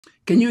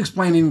Can you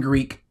explain in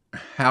Greek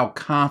how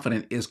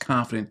confident is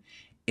confident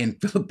in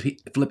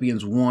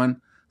Philippians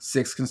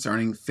 1:6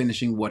 concerning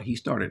finishing what he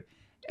started?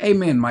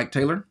 Amen, Mike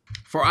Taylor.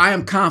 For I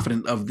am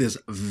confident of this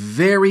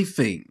very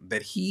thing,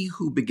 that he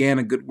who began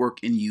a good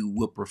work in you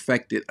will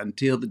perfect it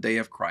until the day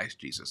of Christ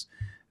Jesus.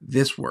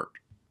 This work.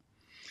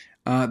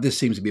 This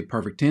seems to be a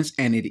perfect tense,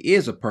 and it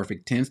is a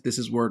perfect tense. This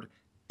is word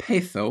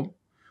peitho,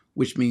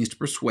 which means to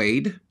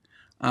persuade,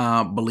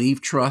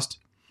 believe, trust.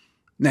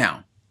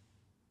 Now,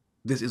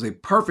 this is a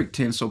perfect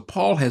tense, so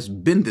Paul has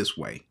been this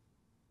way.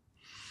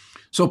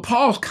 So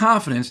Paul's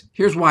confidence,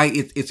 here's why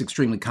it's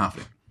extremely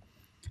confident.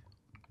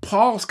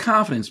 Paul's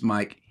confidence,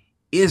 Mike,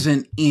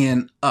 isn't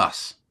in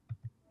us.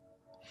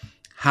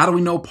 How do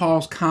we know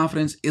Paul's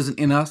confidence isn't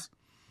in us?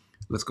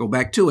 Let's go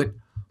back to it.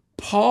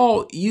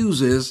 Paul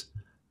uses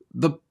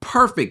the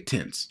perfect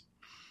tense.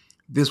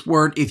 This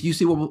word, if you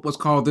see what's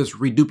called this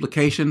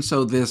reduplication,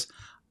 so this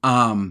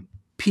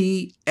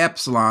P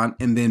epsilon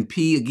and then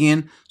P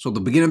again. So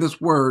the beginning of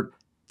this word,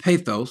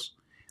 pathos,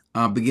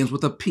 begins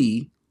with a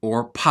P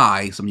or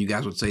pi. Some of you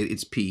guys would say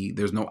it's P.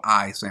 There's no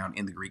I sound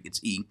in the Greek.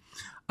 It's E.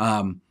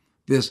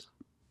 This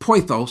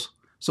poithos,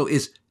 so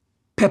it's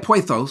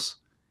pepoithos.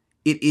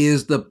 It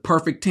is the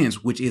perfect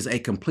tense, which is a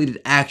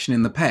completed action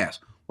in the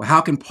past. Well,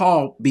 how can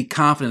Paul be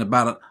confident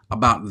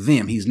about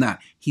them? He's not.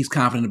 He's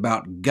confident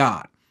about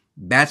God.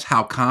 That's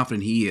how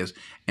confident he is.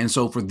 And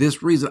so for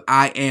this reason,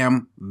 I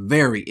am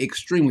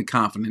extremely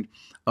confident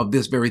of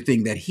this very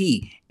thing that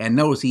and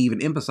notice he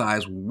even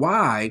emphasized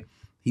why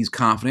he's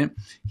confident.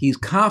 He's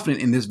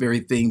confident in this very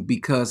thing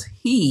because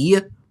he,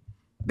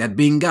 that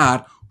being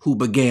God, who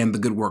began the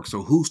good work.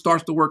 So who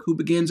starts the work? Who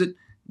begins it?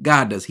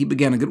 God does. He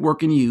began a good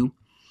work in you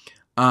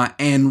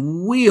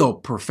and will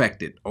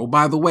perfect it. Oh,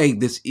 by the way,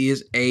 this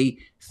is a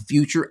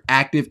future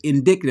active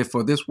indicative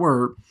for this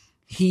word.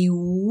 He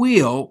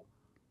will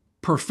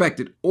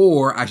perfect it,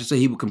 or I should say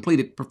he will complete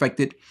it,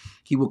 perfect it.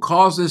 He will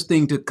cause this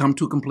thing to come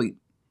to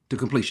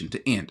completion,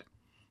 to end.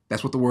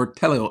 That's what the word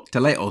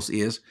teleos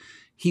is.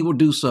 He will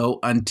do so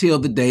until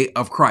the day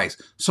of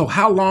Christ. So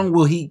how long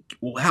will he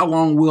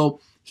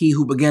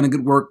who began a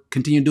good work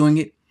continue doing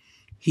it?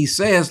 He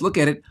says, look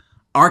at it,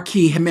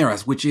 archi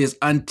hemeras, which is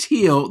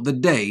until the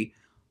day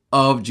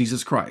of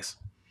Jesus Christ.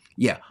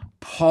 Yeah,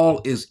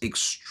 Paul is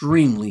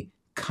extremely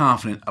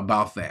confident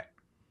about that.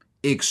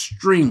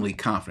 Extremely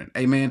confident.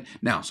 Amen.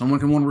 Now, someone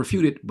can want to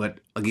refute it, but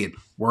again,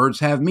 words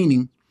have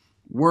meaning.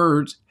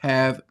 Words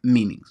have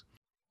meanings.